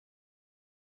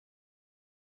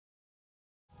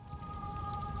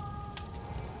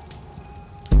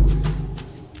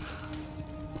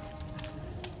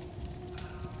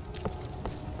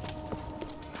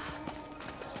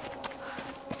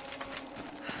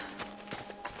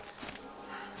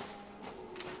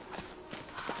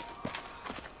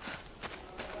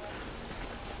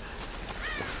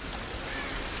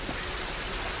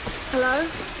Hello?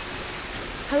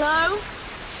 Hello?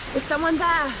 Is someone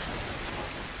there?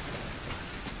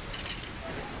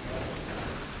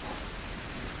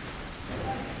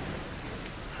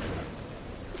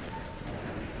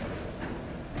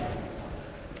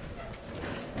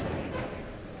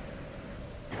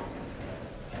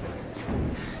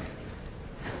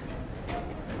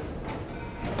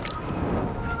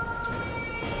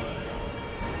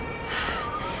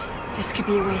 This could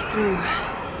be a way through.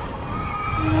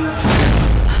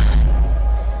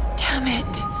 Damn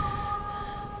it!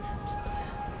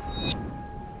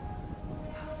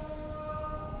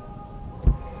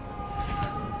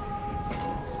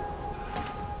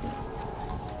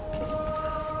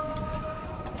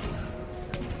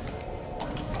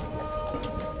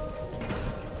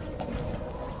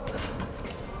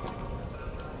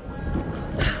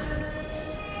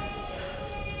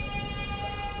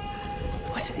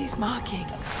 What are these markings?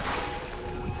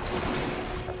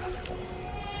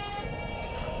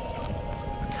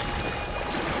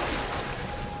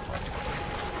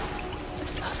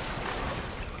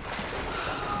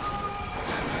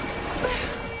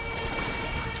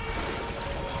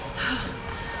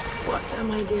 What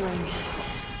am I doing?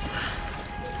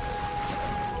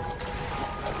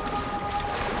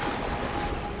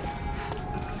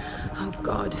 Oh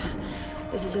God,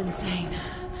 this is insane.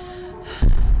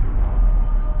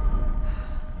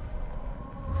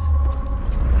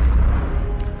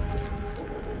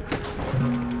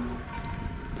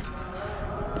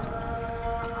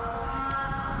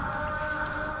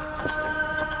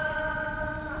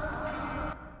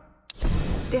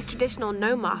 This traditional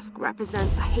no mask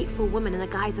represents a hateful woman in the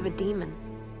guise of a demon.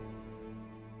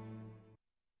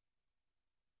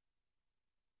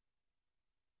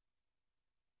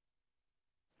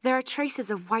 There are traces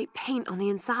of white paint on the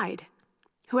inside.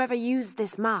 Whoever used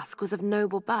this mask was of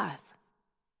noble birth.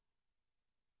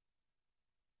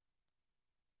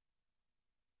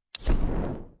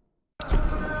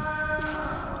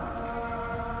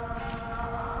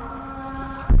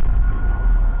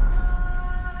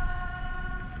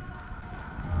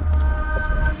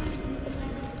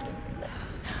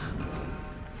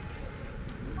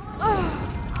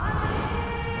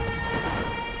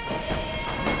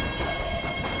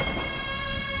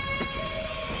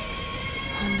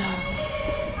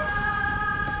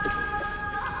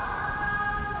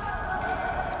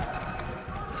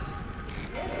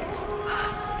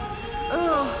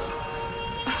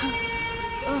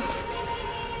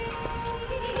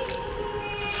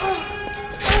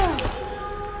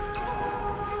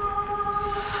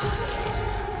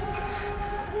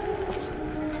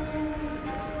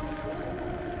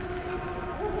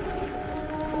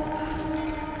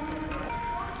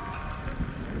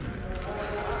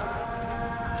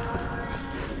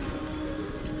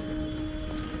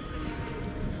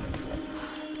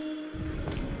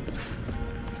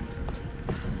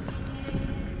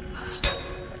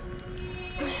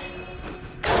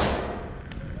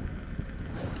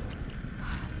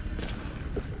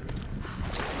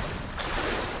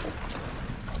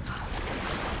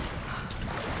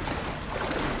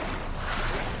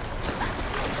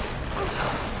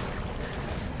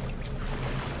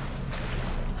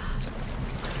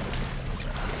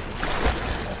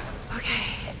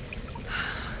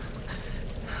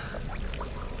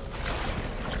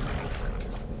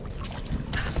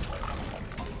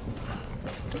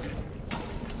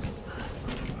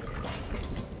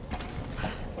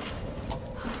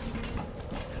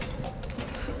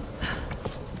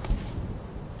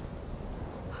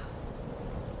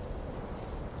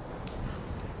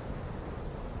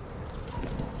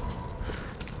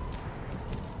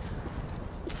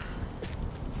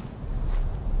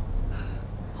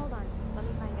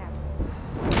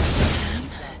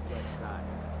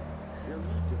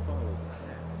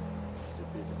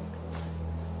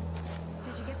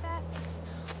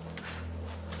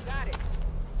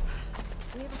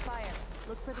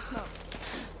 for the smoke.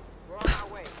 We're on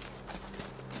our way.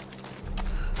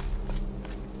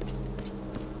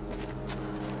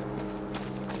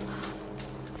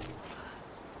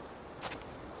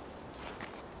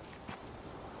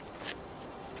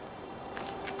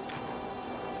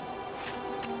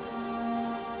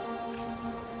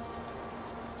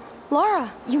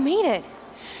 Laura, you made it.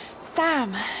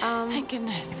 Sam, thank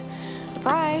goodness.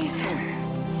 Surprise.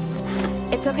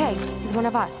 It's okay. He's one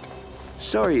of us.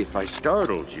 Sorry if I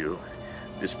startled you.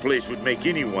 This place would make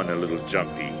anyone a little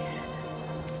jumpy.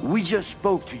 We just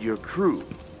spoke to your crew.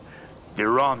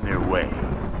 They're on their way.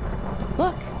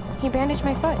 Look, he bandaged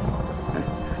my foot.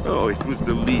 Oh, it was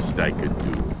the least I could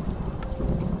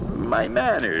do. My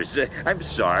manners. I'm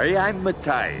sorry, I'm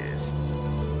Matthias.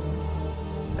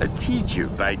 A teacher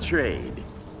by trade.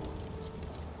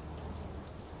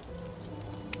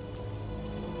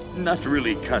 Not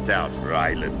really cut out for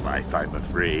island life, I'm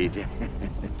afraid.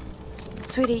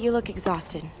 Sweetie, you look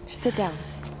exhausted. Sit down.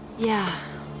 Yeah.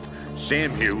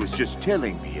 Sam here was just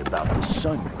telling me about the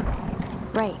sun.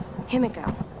 Right, Himiko.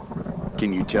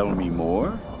 Can you tell me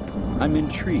more? I'm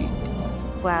intrigued.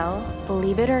 Well,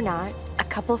 believe it or not, a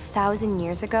couple thousand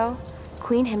years ago,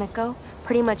 Queen Himiko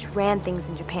pretty much ran things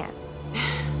in Japan.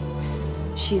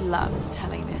 She loves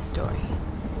telling this story.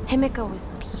 Himiko was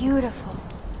beautiful,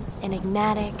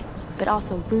 enigmatic, but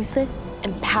also ruthless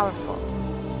and powerful.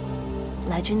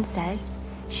 Legend says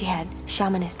she had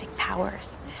shamanistic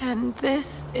powers. And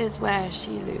this is where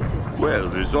she loses me. Well,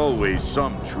 there's always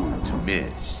some truth to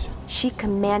myths. She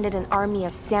commanded an army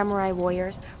of samurai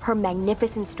warriors, her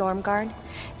magnificent storm guard.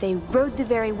 They rode the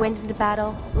very winds into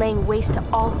battle, laying waste to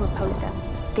all who opposed them.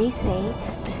 They say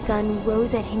the sun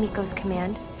rose at Himiko's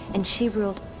command, and she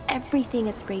ruled everything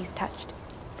its rays touched,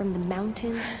 from the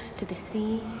mountains to the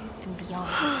sea and beyond.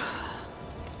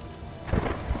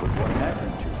 What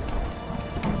happened to you?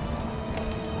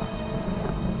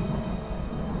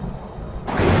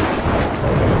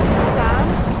 Sam?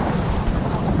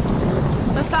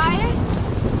 Matthias?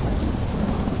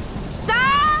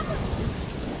 Sam!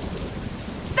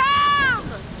 Sam!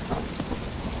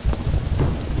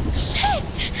 Shit!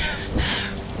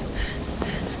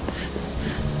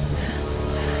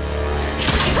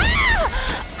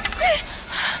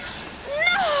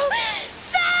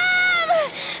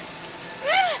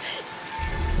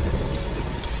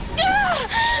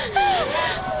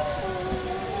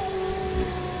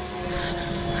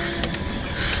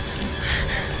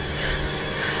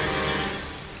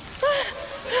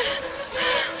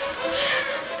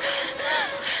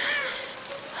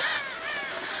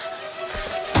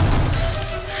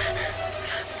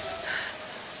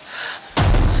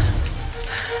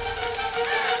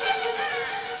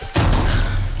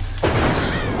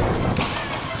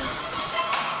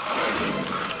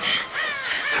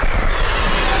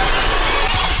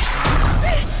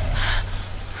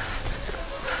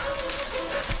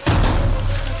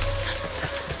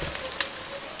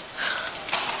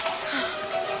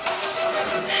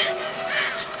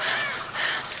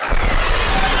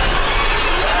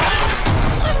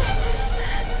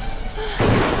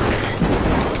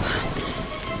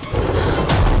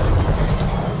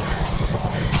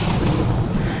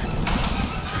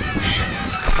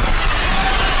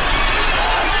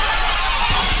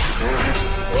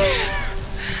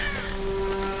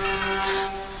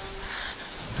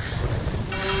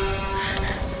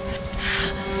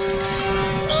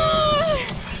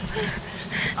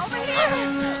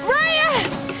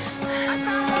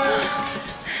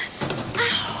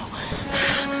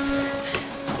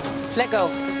 Let go.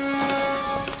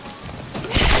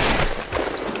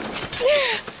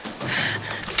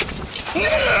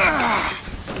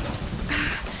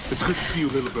 It's good to see you,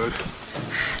 little bird.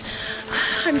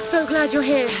 I'm so glad you're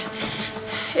here.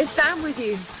 Is Sam with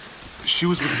you? She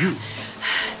was with you.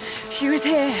 She was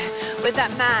here with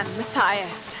that man,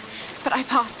 Matthias. But I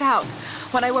passed out.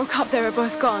 When I woke up, they were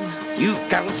both gone. You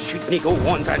girls should me go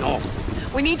wandering off.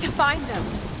 We need to find them.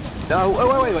 No,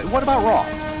 wait. What about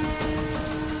Roth?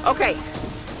 Okay,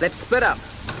 let's split up.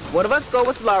 One of us go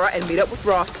with Laura and meet up with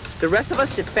Roth. The rest of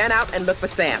us should fan out and look for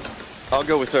Sam. I'll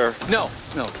go with her. No,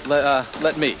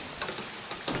 let me.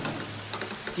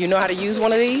 Do you know how to use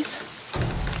one of these?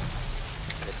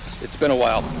 It's been a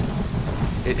while.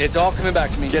 It's all coming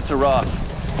back to me. Get to Roth.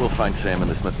 We'll find Sam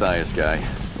and this Matthias guy.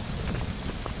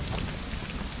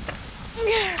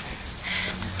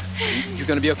 You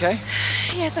gonna be okay?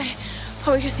 Yes, I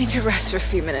probably just need to rest for a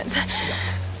few minutes.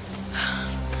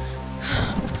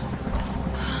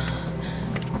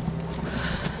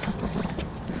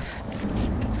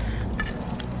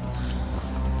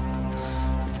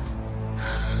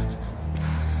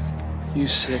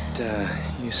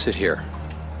 You sit here.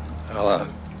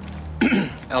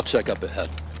 I'll check up ahead.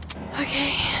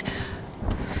 Okay.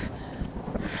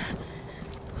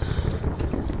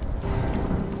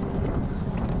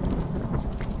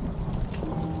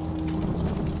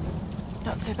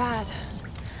 Not so bad.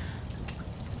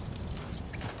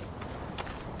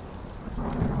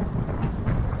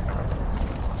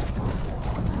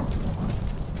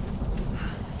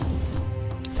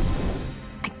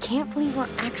 I can't believe we're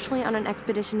actually on an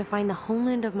expedition to find the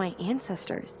homeland of my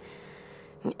ancestors.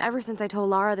 Ever since I told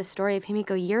Lara the story of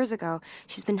Himiko years ago,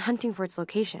 she's been hunting for its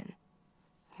location.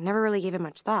 I never really gave it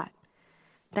much thought.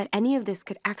 That any of this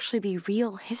could actually be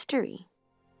real history.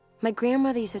 My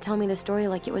grandmother used to tell me the story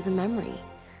like it was a memory.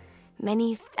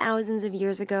 Many thousands of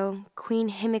years ago, Queen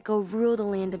Himiko ruled the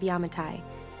land of Yamatai.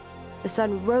 The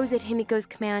sun rose at Himiko's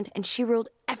command, and she ruled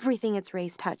everything its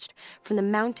rays touched, from the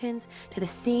mountains to the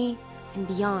sea and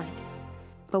beyond.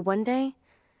 But one day,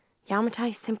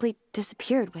 Yamatai simply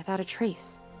disappeared without a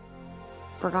trace.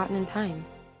 Forgotten in time.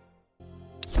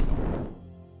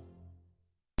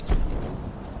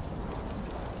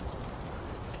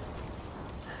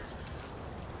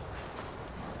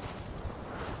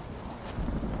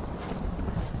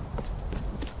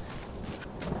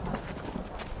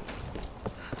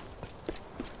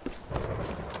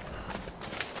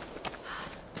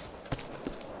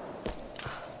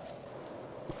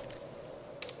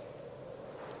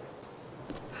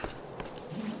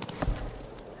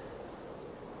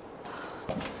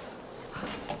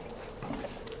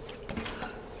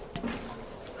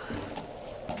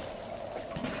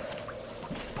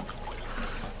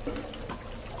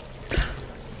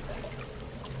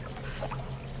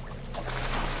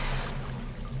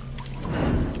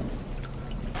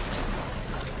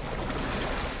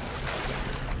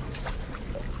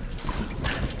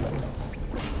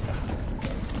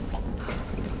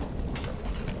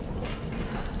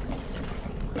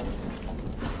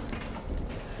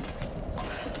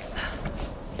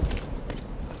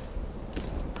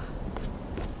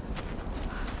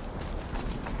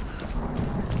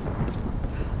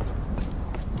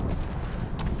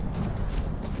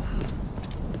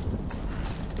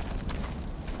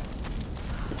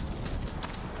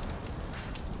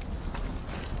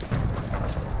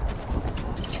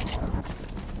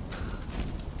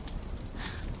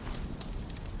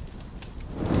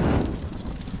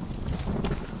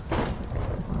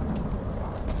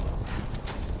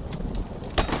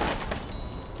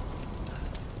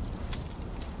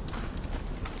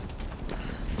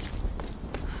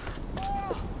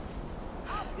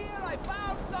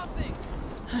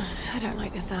 I don't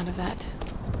like the sound of that.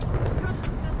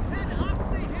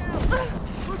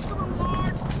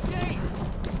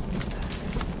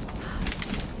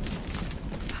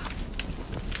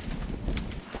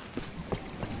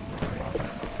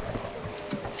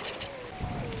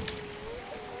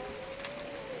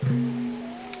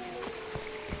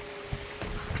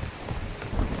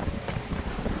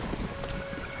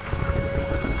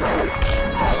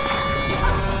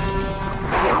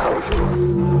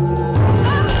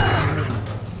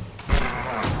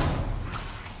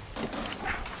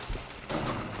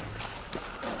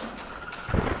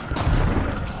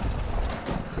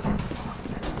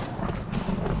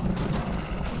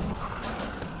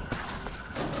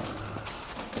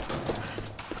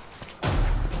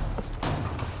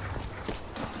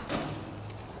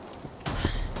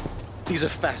 These are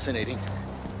fascinating.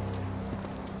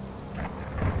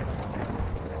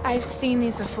 I've seen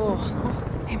these before.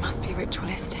 They must be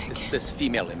ritualistic. This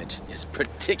female image is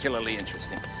particularly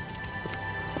interesting.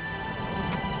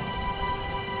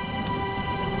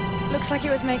 Looks like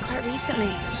it was made quite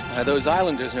recently. By those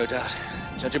islanders, no doubt.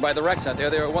 Judging by the wrecks out there,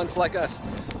 they were once like us.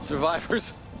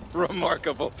 Survivors.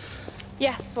 Remarkable.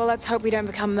 Yes, well, let's hope we don't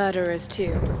become murderers,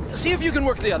 too. See if you can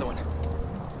work the other one.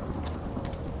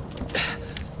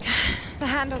 The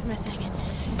handle's missing.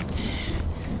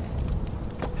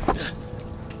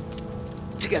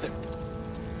 Together.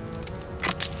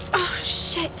 Oh,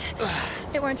 shit.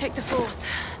 It won't take the force.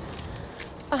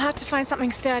 I'll have to find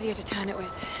something sturdier to turn it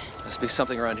with. Must be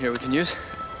something around here we can use.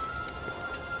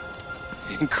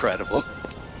 Incredible.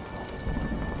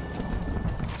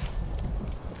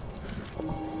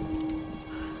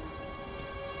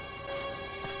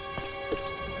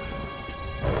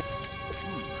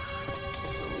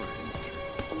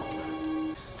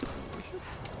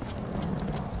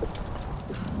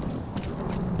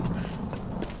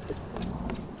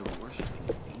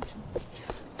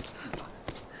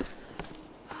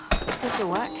 This'll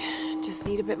work. Just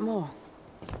need a bit more.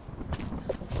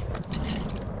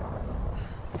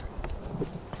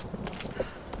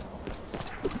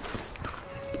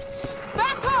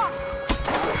 Back off!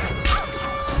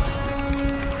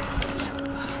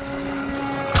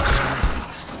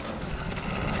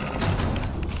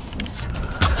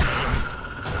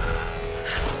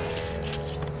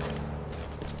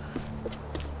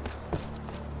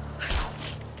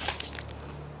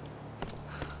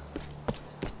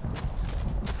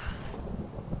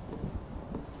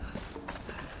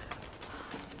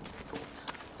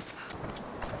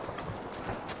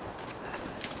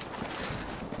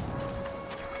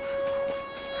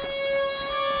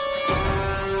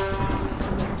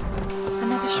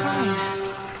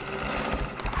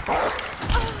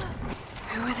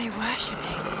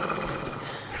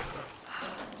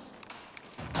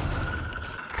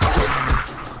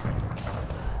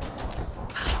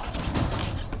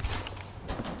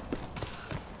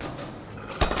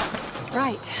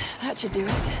 That should do it.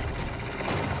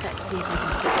 Let's see if we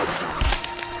can fix this out.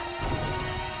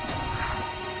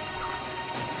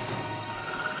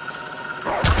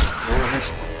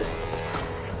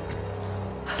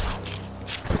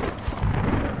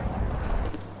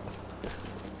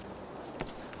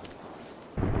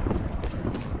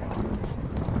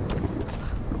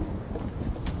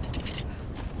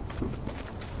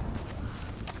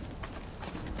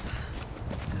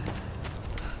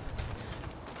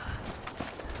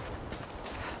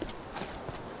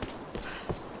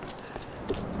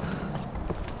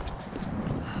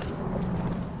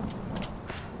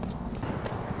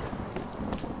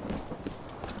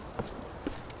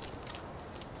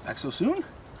 Back so soon?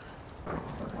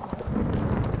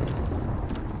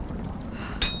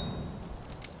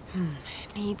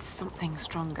 Needs something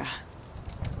stronger.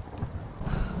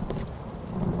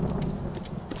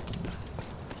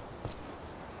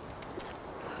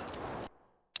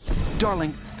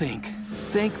 Darling, think.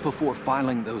 Think before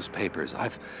filing those papers.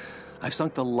 I've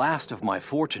sunk the last of my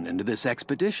fortune into this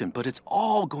expedition, but it's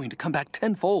all going to come back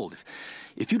tenfold.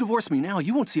 If you divorce me now,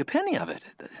 you won't see a penny of it.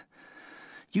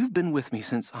 You've been with me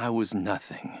since I was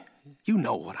nothing. You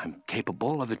know what I'm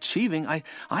capable of achieving. I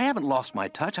haven't lost my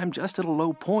touch. I'm just at a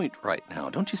low point right now.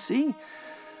 Don't you see?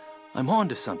 I'm on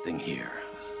to something here.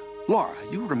 Laura,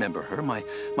 you remember her, my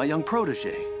young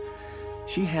protege.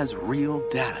 She has real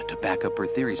data to back up her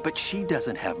theories, but she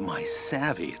doesn't have my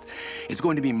savvy. It's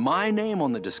going to be my name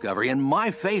on the discovery and my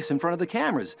face in front of the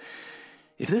cameras.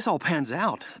 If this all pans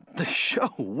out, the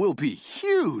show will be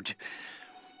huge.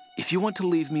 If you want to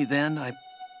leave me then,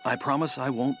 I promise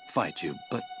I won't fight you,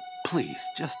 but please,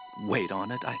 just wait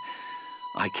on it.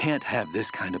 I can't have this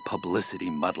kind of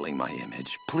publicity muddling my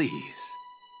image. Please.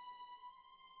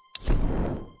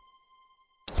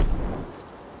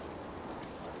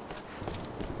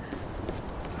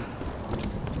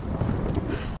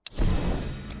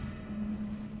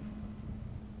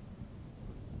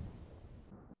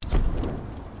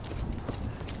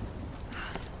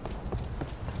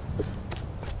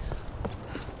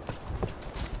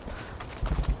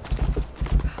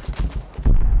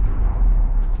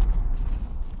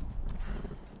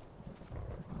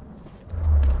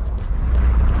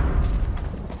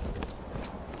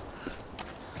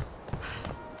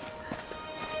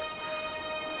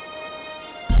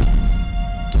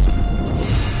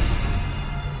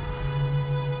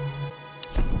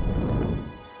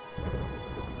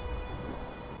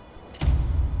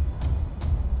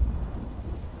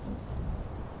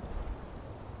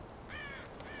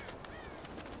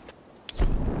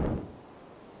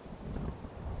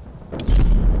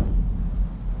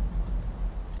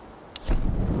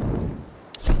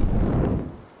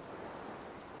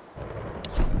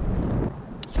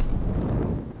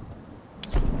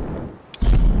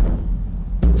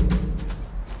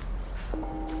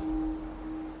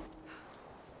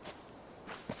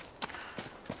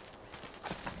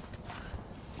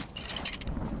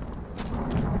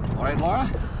 All right, Laura.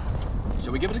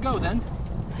 Shall we give it a go, then?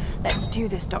 Let's do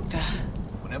this, Doctor.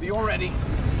 Whenever you're ready.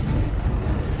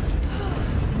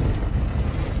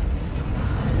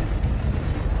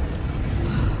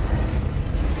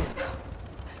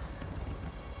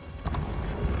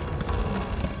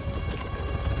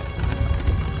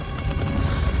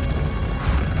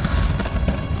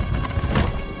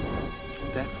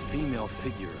 That female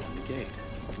figure on the gate.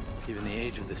 Given the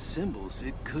age of the symbols,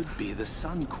 it could be the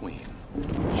Sun Queen.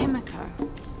 Himiko.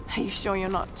 Are you sure you're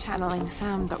not channeling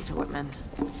Sam, Dr. Whitman?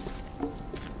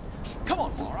 Come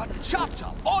on, Laura. Chop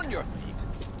chop, on your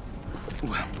feet.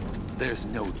 Well, there's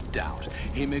no doubt.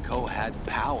 Himiko had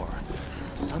power.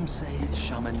 Some say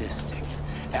shamanistic,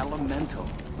 elemental.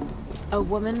 A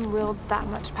woman wields that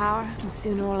much power, and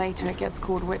sooner or later it gets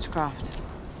called witchcraft.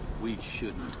 We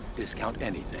shouldn't discount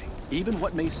anything, even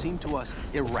what may seem to us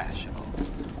irrational.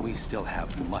 We still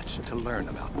have much to learn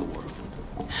about the world.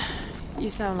 You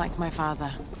sound like my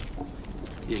father.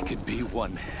 It could be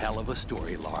one hell of a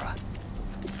story, Laura.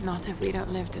 Not if we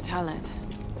don't live to tell it.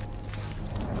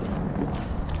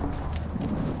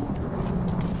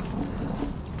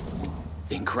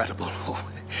 Incredible.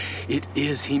 It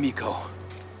is Himiko.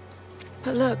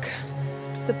 But look,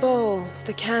 the bowl,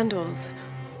 the candles.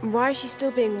 Why is she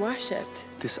still being worshipped?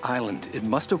 This island, it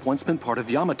must have once been part of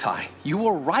Yamatai. You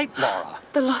were right, Laura.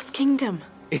 The Lost Kingdom.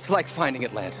 It's like finding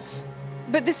Atlantis.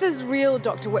 But this is real,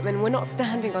 Dr. Whitman. We're not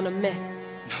standing on a myth.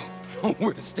 No,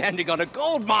 we're standing on a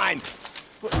gold mine!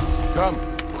 Come,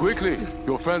 quickly.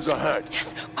 Your friends are hurt.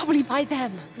 Yes, probably by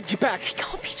them. Get back! They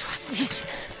can't be trusted.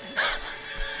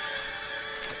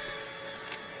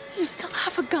 You still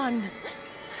have a gun.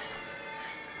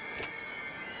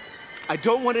 I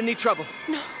don't want any trouble.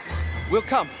 No. We'll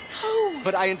come. No.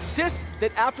 But I insist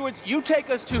that afterwards you take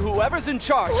us to whoever's in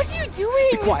charge. What are you doing?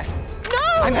 Be quiet.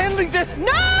 No! I'm handling this!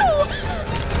 No!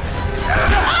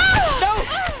 Ah! No!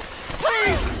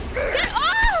 Please! Get off!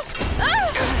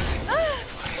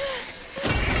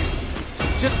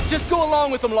 Just go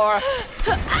along with them, Lara.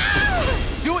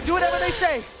 Do whatever they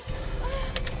say.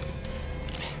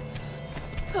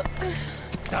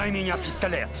 Дай меня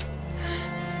пистолет.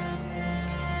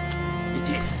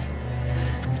 Иди.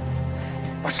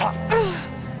 Пошла.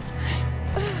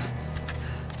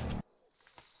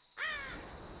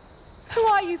 Who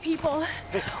are you people?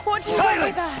 What do you want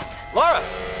with us? Lara!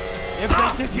 If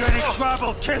they give you any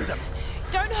trouble, kill them.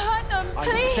 Don't hurt them,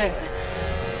 please! I said,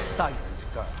 silence,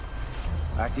 girl.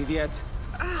 А ты ведь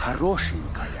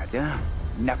хорошенькая, да?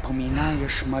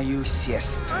 Напоминаешь мою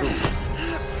сестру.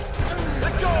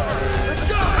 Let go of her! Let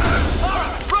go! Lara,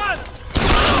 run!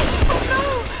 No!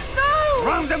 No!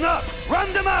 Round them up!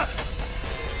 Round them up!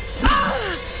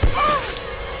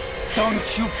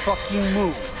 Don't you fucking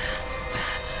move!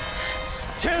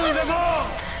 Kill them all!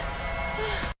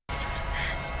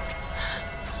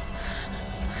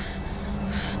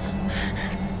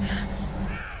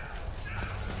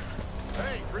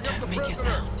 Hey, bring up the Make a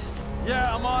sound.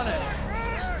 Yeah, I'm on it.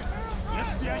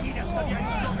 Если они не оставляют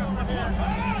много работы,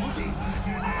 уйди!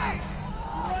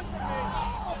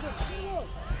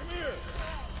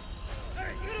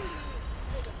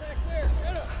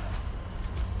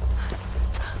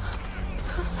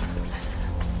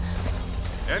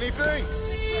 Anything?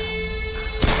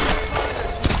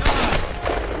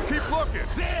 We'll keep looking.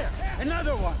 There!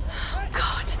 Another one!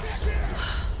 God.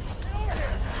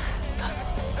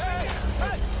 Hey!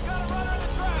 Hey! You gotta run out of the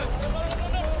track!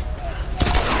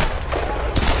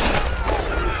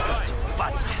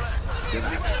 Fight! They're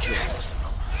gonna have to kill most of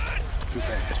them. Too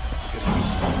bad. Gonna be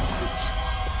some recruits.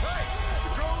 Hey! The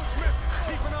drone is missing.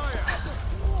 Keep an eye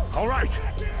out. All right!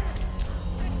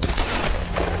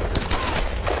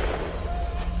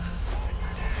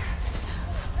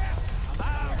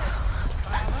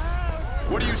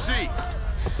 What do you see?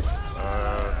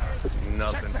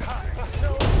 Nothing.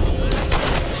 Kill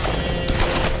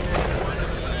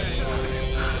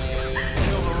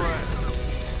the rest.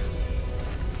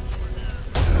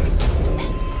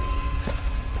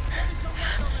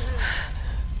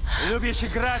 Любишь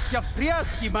играться в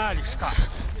прятки, малышка?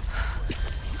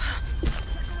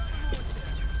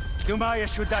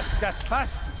 Думаешь, удастся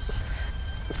спастись?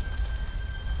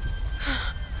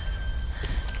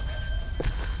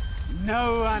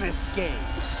 No one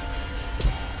escapes.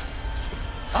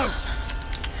 Out!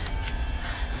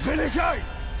 Вылезай!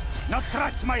 Но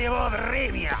трать моего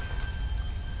времени!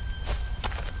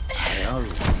 I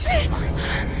always find.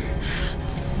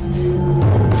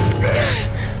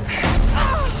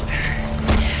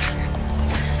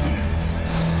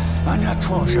 Она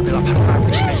тоже была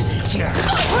порядочной стервой.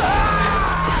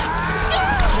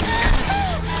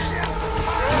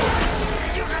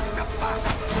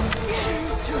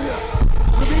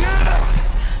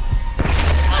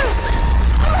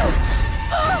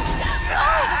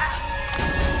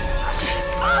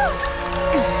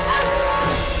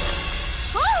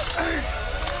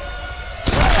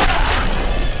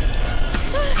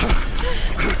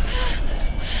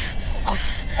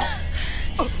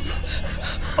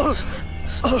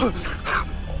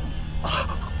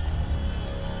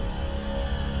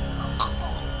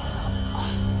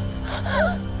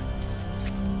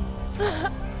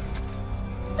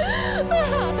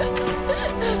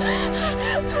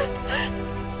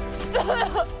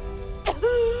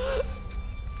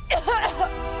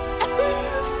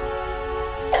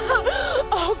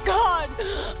 Oh, God!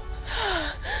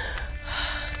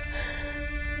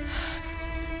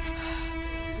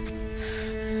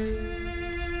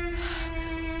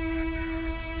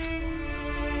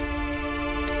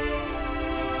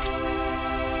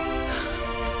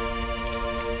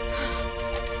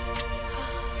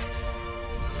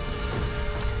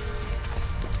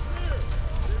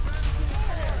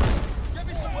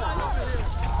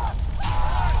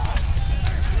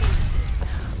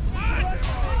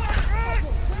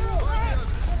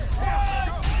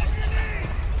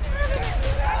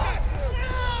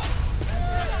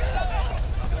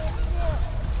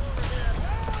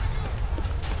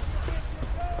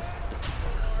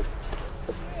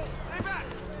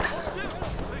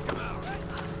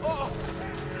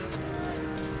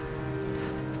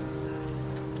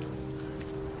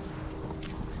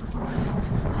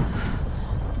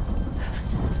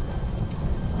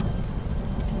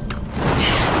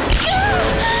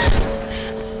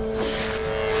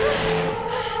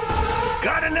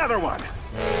 Got another one!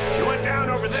 She went down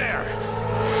over there.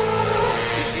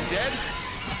 Is she dead?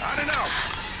 I don't know.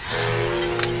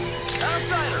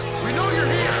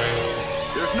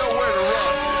 There's nowhere to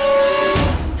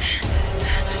run.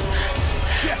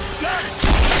 Shit, got it!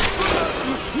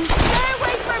 Stay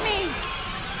away from me!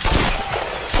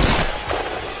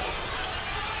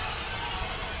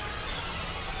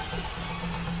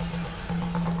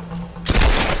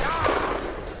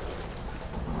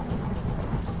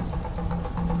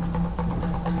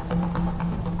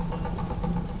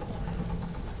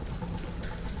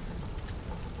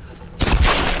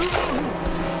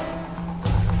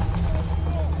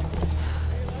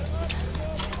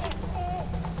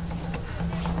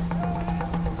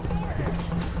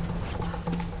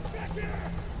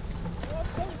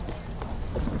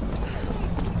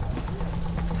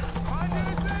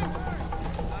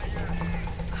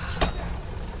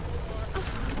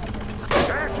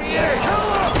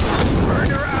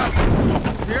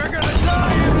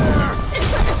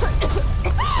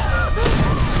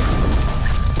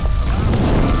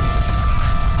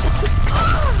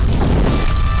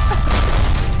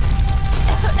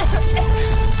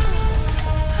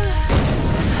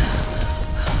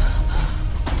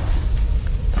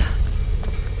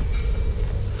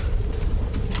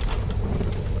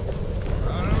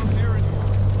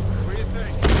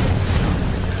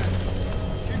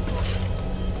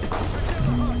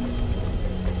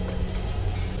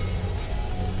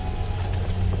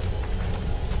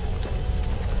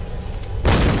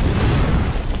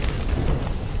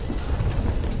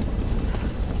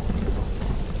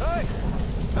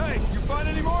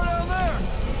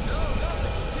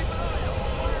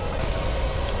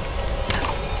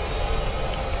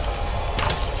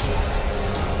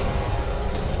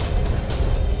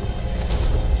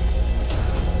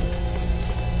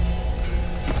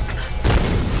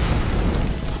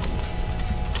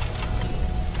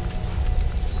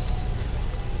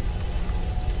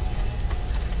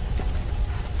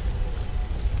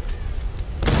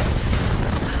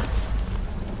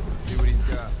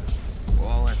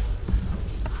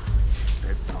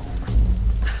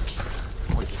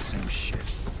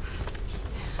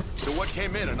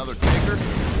 Came in, another tanker?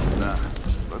 Nah,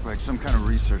 looked like some kind of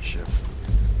research ship.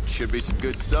 Should be some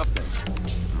good stuff then.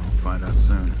 We'll find out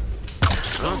soon.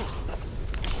 Huh?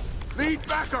 Lead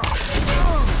back up!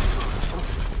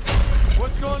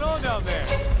 What's going on down there?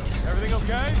 Everything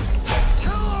okay?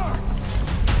 Killer!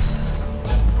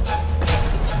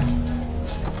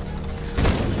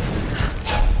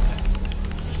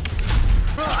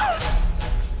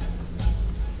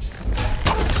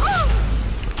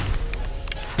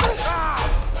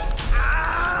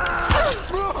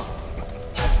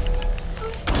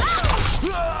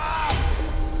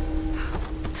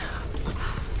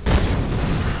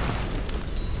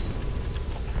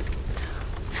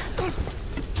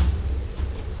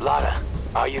 Lara,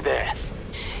 are you there?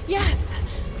 Yes.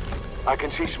 I can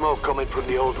see smoke coming from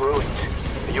the old ruins.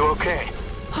 Are you okay?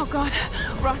 Oh God,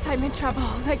 Roth, I'm in trouble.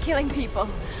 They're killing people.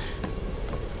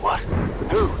 What?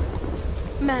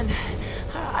 Who? Men.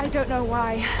 I don't know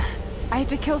why. I had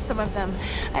to kill some of them.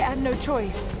 I had no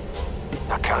choice.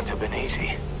 That can't have been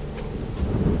easy.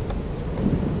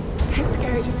 It's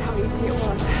scary just how easy it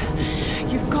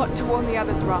was. You've got to warn the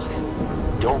others, Roth.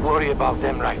 Don't worry about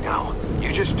them right now.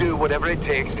 You just do whatever it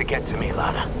takes to get to me,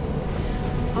 Lana.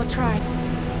 I'll try.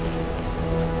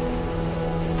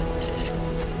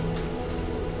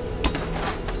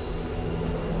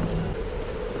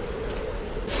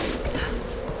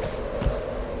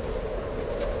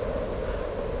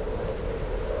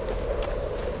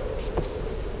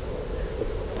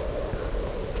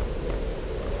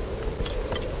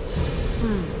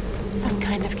 Some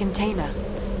kind of container.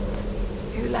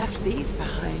 Who left these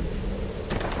behind?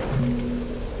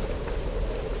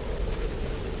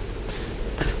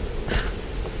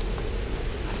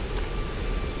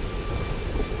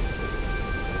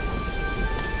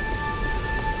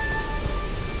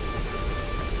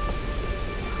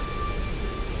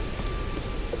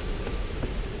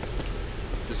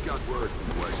 Just got word from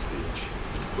the West Beach.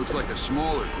 Looks like a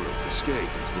smaller group escaped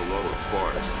into the lower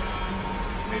forest.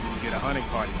 Maybe you get a hunting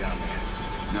party down there.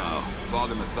 No,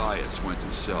 Father Matthias went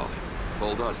himself.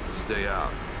 Told us to stay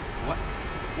out. What?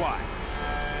 Why?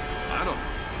 I don't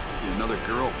know. Be another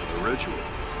girl for the ritual.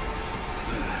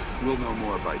 We'll know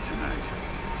more by tonight.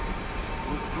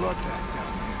 There's a bloodbath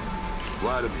down there.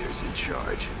 Vladimir's in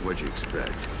charge. What'd you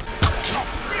expect?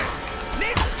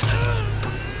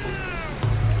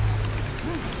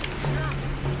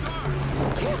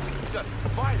 Doesn't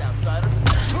fight, outsider.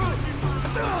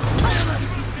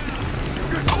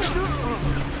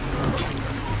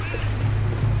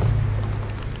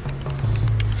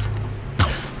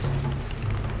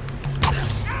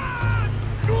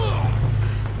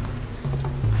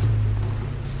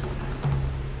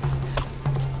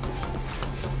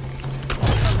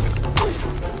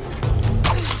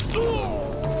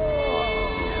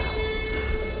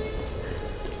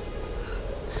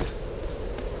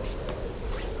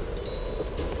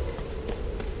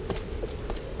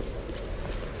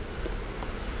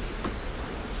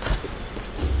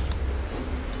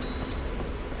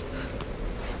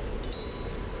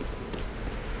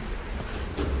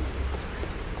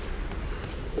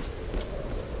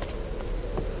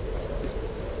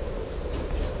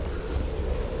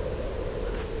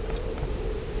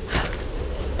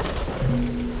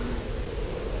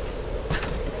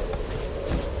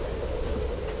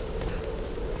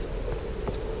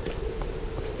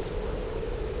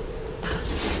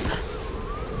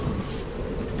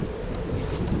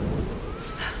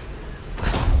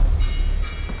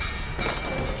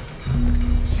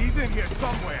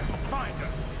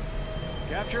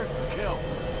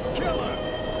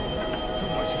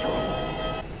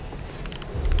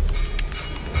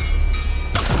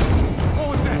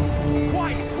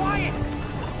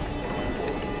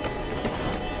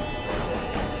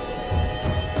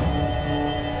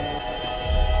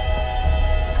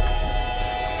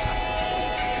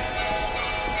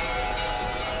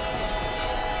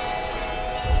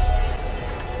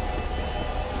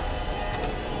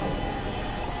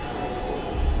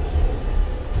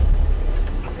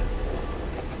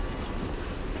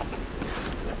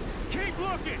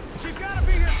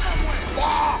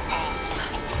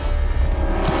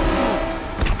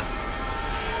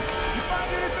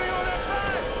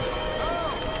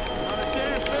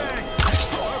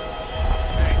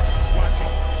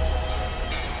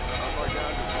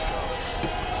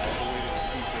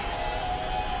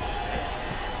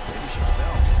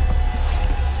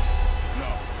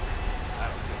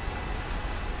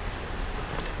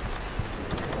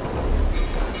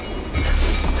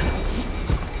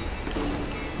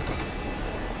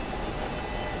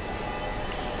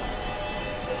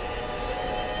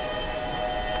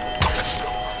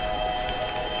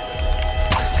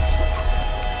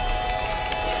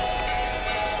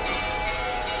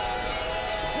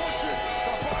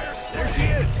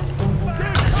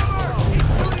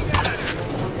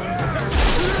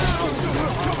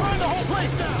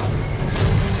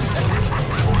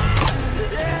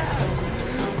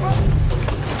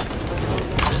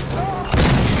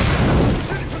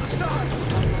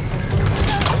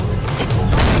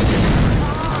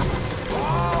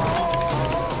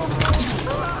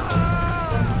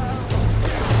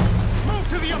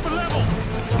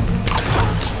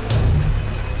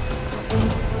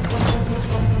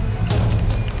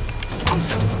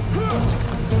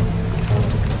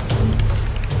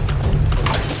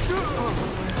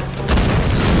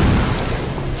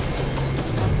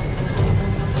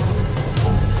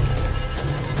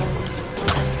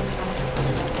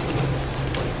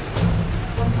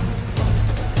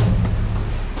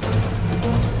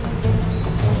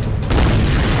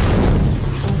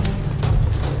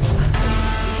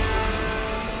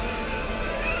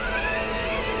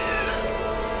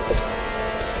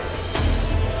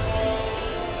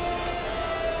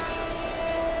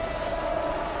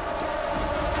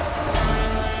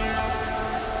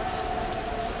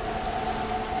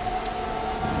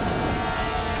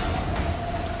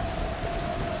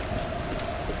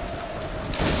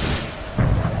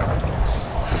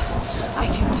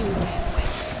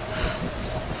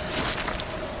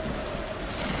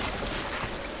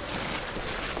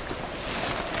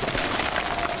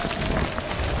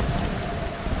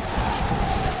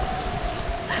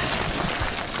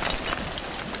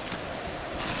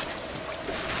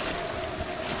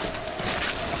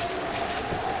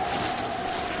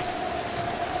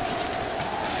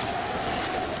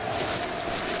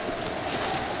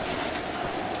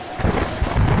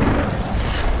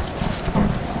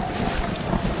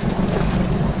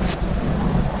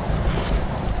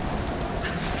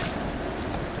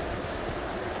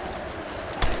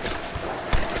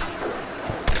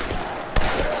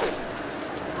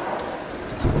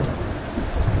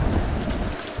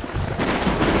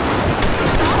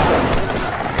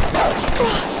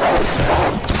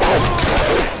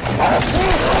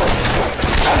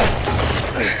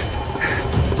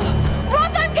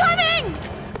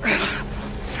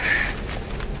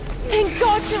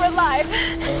 God you're alive!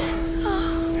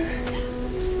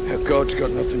 God's got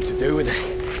nothing to do with it.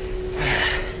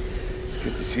 It's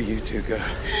good to see you two, girl.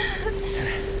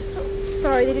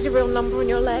 Sorry, they did a real number on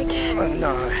your leg.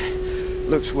 No,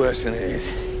 looks worse than it is.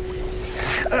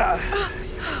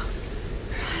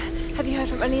 Have you heard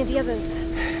from any of the others?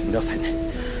 Nothing.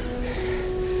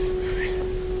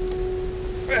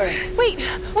 Wait,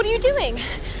 what are you doing?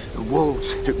 The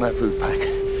wolves took my food pack.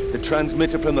 The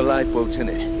transmitter from the lifeboat's in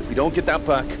it. If we don't get that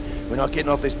back, we're not getting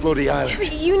off this bloody island.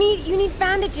 But you need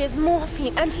bandages,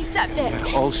 morphine, antiseptic.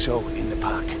 They're also in the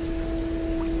pack.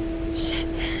 Shit.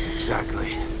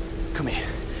 Exactly. Come here.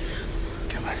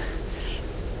 Come on.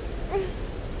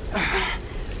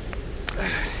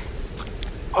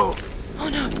 Oh. Oh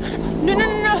no. No!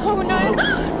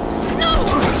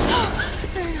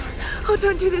 Oh,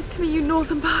 don't do this to me, you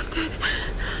northern bastard.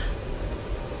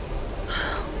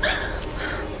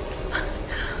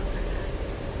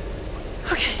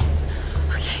 Okay.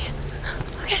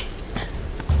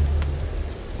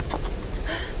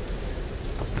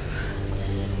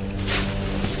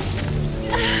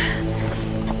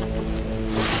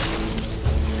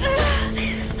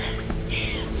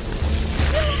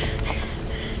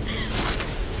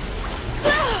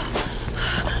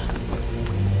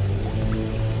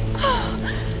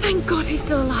 Thank God he's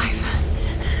still alive.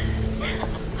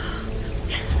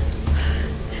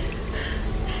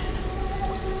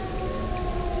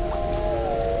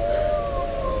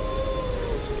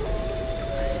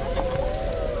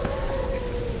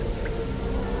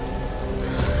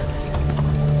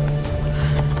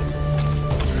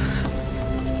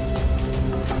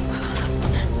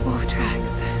 Wolf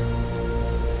tracks.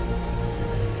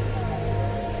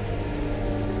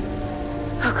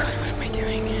 Oh God, what am I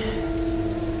doing?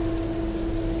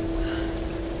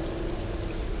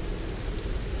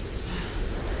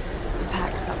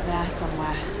 Up there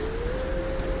somewhere.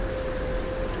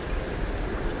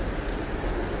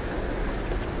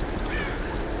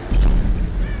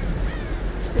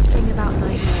 The thing about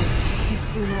nightmares is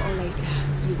sooner or later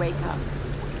you wake up.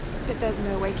 But there's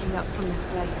no waking up from this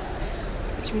place.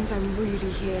 Which means I'm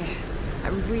really here.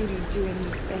 I'm really doing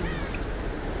these things.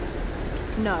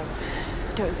 No,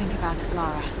 don't think about it,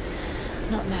 Lara.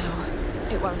 Not now.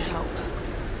 It won't help.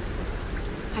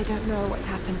 I don't know what's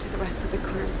happened to the rest of the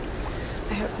crew.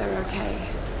 I hope they're okay.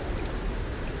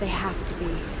 They have to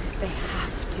be. They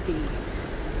have to be.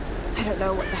 I don't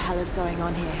know what the hell is going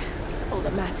on here. All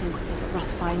that matters is that Roth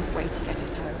finds a way to get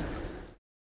us home.